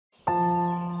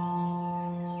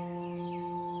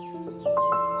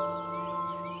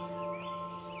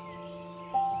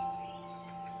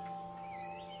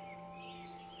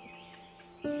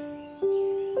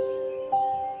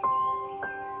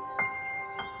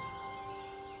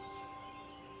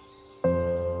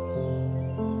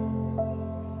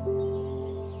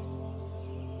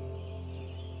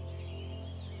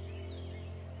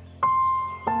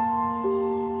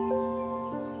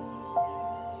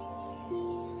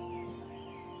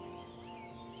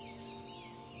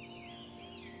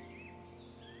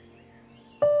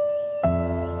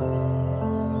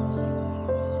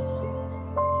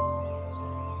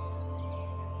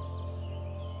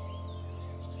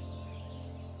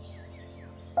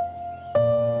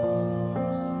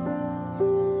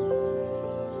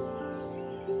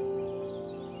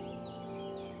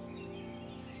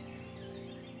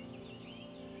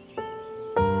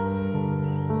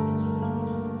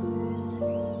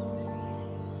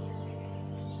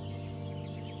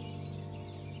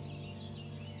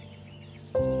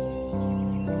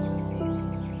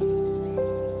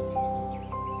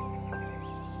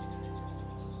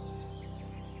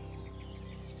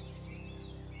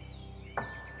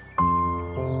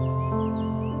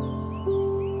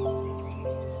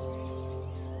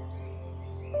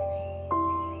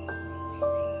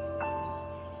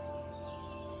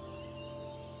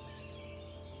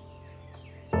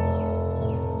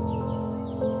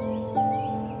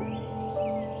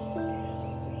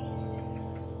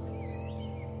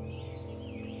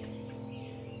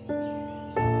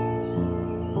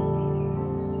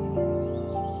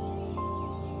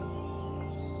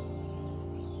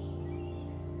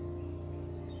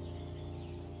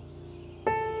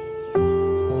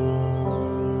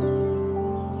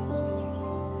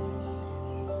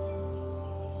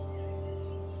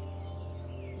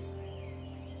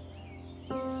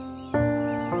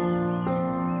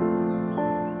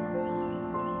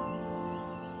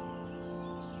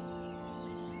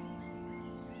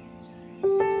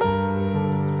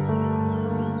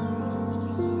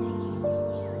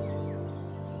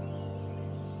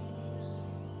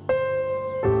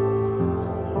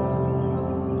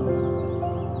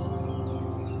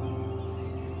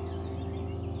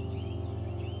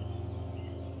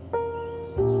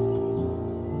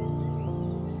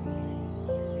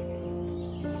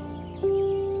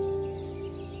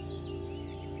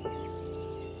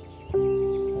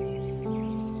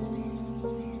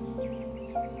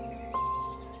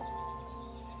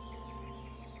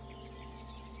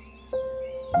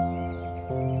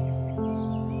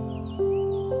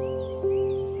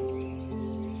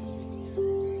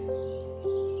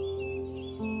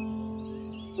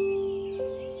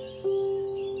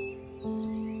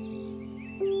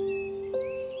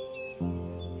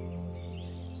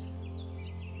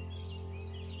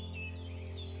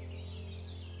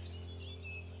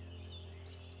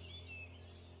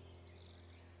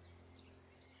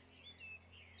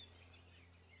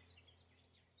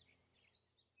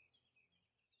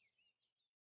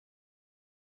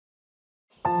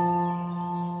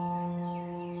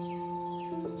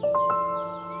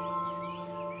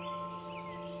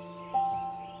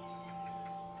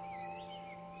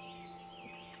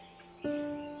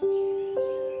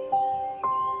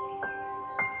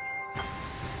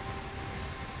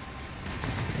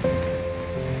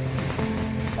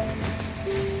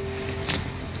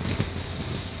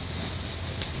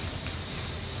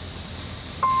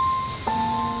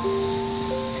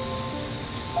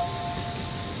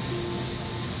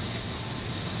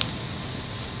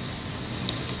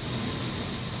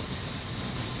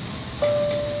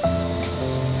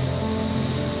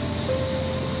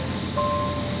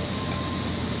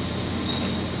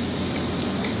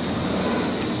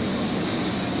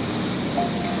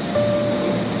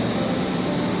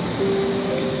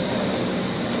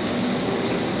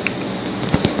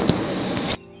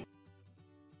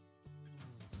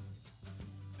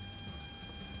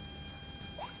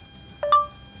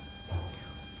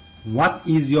What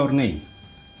is your name?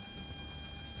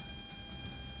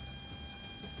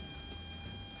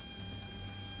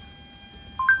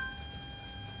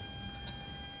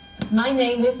 My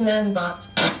name is Nanbot.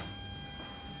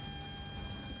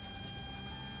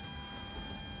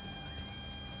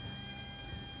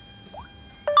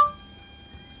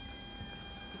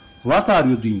 What are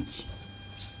you doing?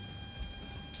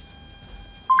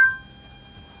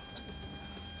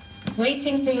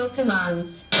 Waiting for your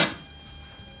commands.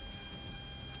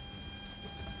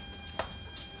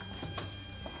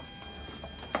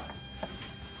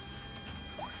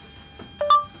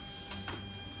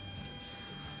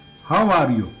 How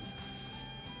are you?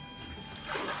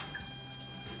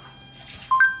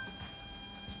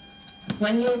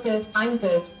 When you're good, I'm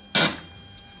good.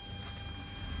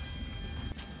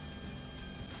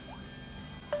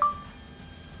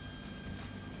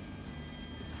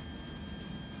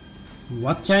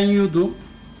 What can you do?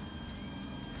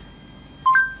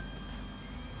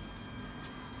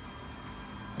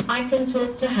 I can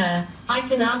talk to her. I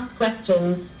can ask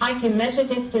questions. I can measure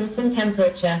distance and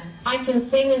temperature. I can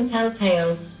sing and tell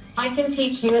tales. I can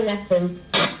teach you a lesson.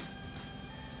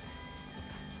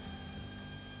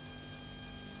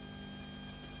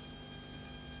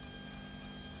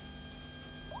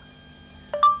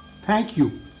 Thank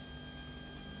you.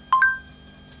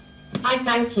 I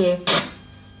thank you.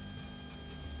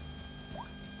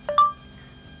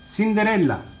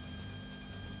 Cinderella.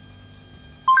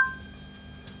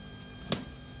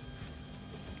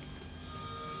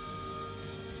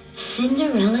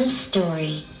 Cinderella's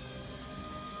story.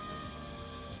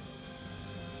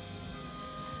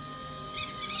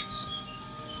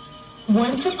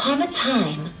 Once upon a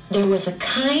time, there was a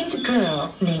kind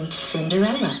girl named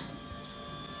Cinderella.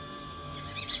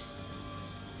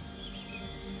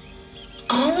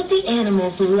 All of the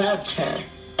animals loved her,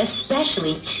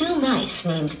 especially two mice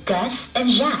named Gus and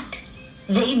Jacques.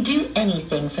 They'd do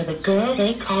anything for the girl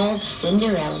they called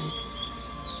Cinderella.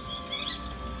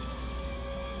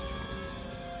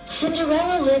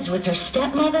 Cinderella lived with her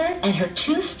stepmother and her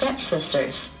two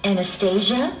stepsisters,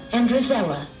 Anastasia and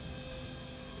Rosella.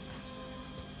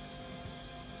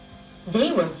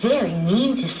 They were very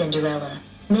mean to Cinderella,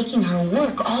 making her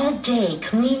work all day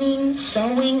cleaning,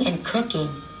 sewing, and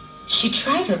cooking. She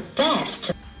tried her best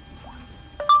to...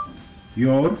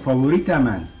 Your favorite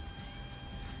man.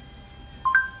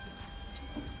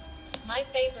 My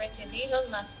favorite is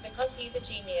Elon Musk because he's a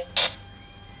genius.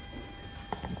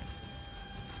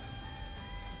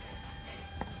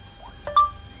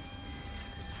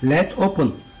 Let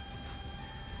open.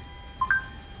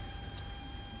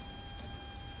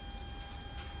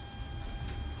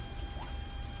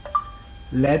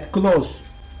 Let close.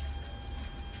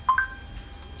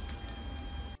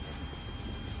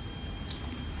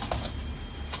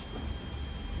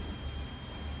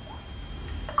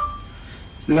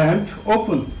 Lamp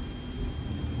open.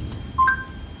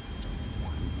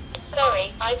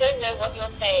 Sorry, I don't know what you're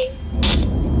saying.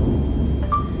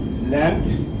 Lamp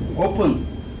open.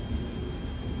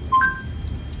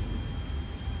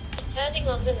 Turning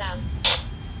on the lamp.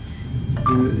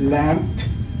 Lamp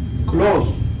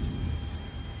close.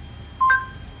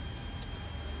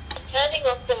 Turning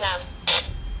off the lamp.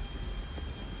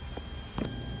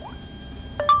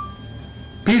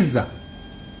 Pizza.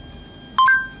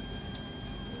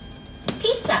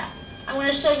 Pizza. I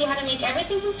want to show you how to make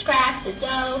everything from scratch, the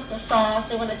dough, the sauce,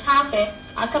 and want to top it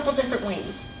a couple different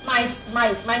ways. My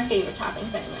favorite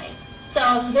toppings anyway.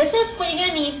 So this is what you're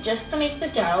going to need just to make the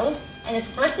dough. And it's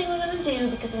the first thing we're going to do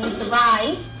because it needs to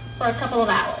rise for a couple of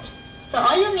hours. So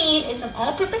all you need is some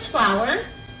all-purpose flour,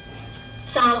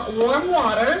 some warm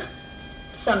water,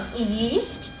 some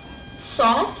yeast,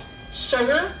 salt,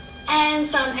 sugar, and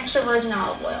some extra virgin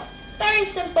olive oil. Very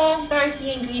simple, very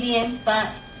few ingredients, but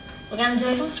we're going to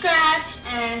do it from scratch,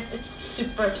 and it's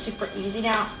super, super easy.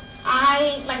 Now,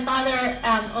 my father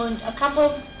owned a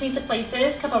couple pizza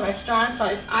places, a couple restaurants, so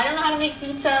if I don't know how to make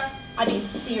pizza, I'd be in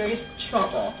serious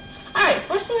trouble. Alright,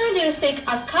 first thing we're going to do is take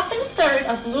a cup and a third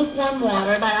of lukewarm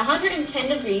water, about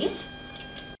 110 degrees.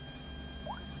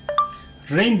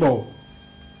 Rainbow.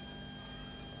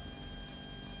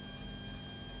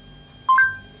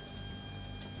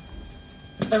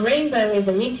 A rainbow is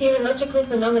a meteorological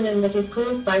phenomenon that is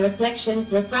caused by reflection,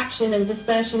 refraction, and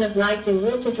dispersion of light in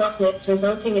water droplets,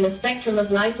 resulting in a spectrum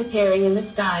of light appearing in the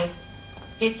sky.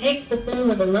 It takes the form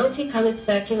of a multicolored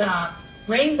circular arc.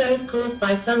 Rainbows caused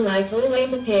by sunlight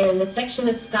always appear in the section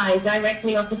of sky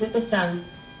directly opposite the sun.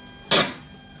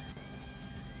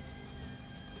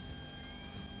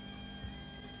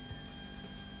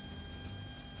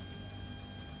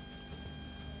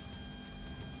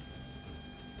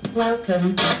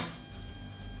 Welcome.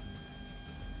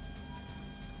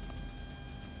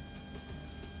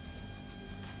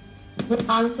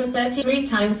 Answer 33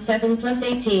 times 7 plus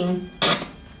 18.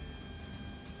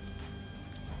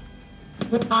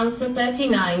 Answer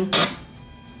 39.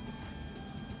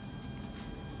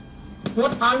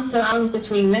 What answer found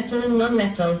between metal and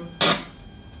non-metal?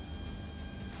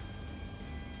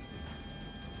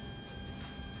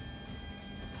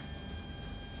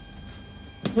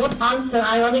 What answer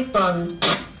ionic bond?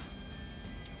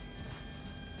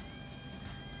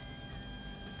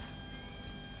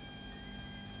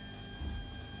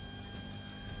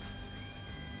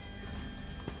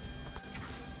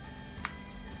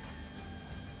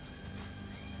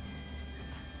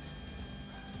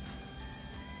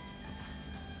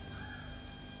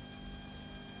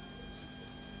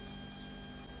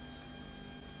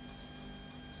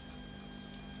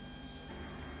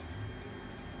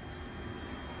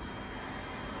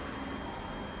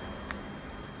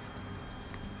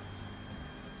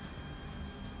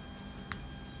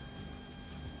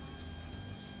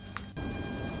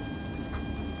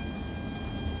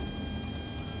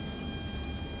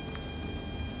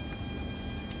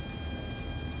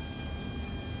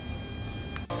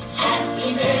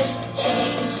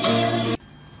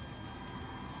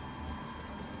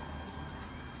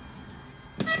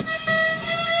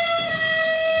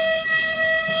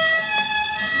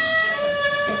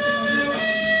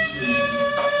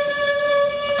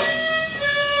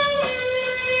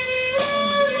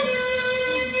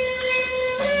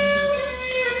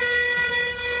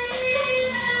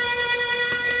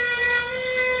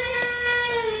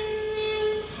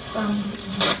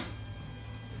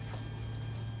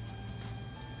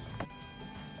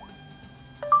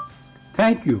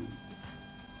 Thank you.